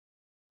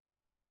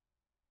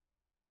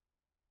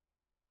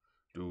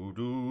Do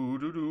do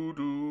do do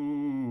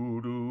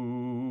do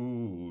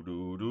do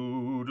do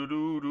do do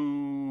do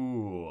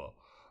do.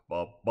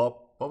 Bop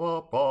bop ba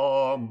ba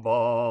bum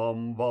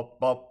bum bop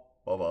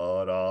bop ba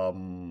ba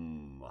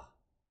dum.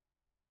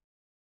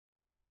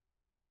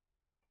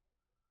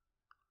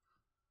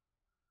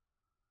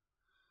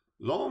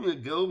 Long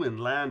ago in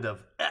land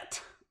of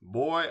Et,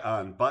 boy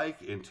on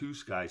bike into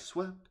sky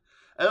swept.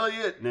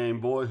 Elliot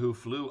named boy who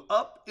flew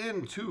up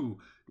into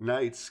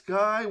night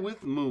sky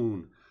with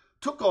moon.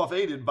 Took off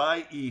aided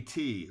by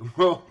E.T.,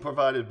 well,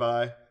 provided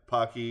by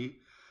Pocky.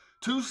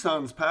 2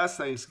 sons past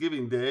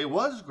Thanksgiving Day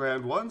was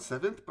Grandone's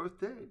 7th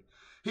birthday.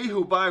 He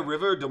who by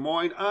River Des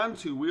Moines on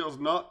 2 wheels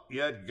not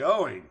yet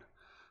going.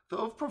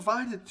 Though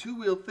provided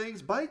 2-wheel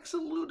things, bikes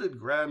eluded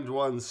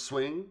Grandone's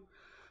swing.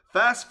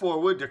 Fast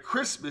forward to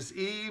Christmas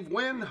Eve,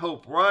 when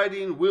hope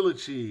riding will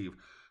achieve.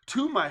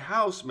 To my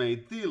house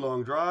made the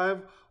long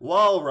drive,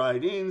 while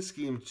riding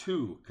schemed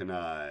to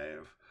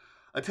connive.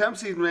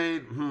 Attempts he's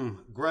made,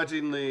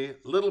 grudgingly,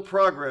 little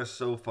progress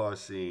so far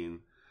seen.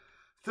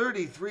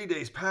 33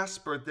 days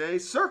past birthday,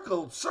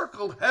 circled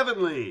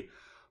heavenly.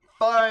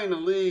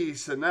 Finally,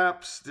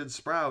 Synapse did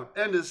sprout,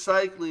 and his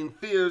cycling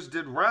fears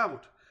did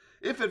rout.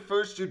 If at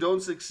first you don't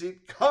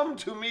succeed, come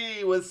to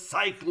me with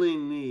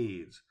cycling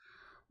needs.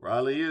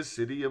 Raleigh is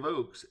city of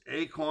oaks,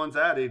 Acorn's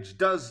adage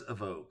does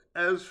evoke,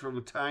 as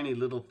from tiny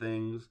little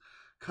things,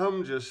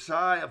 come just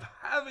shy of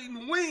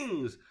having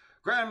wings.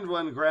 Grand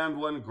one,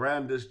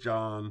 grandest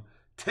John,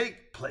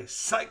 take place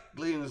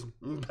cycling's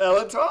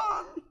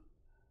peloton.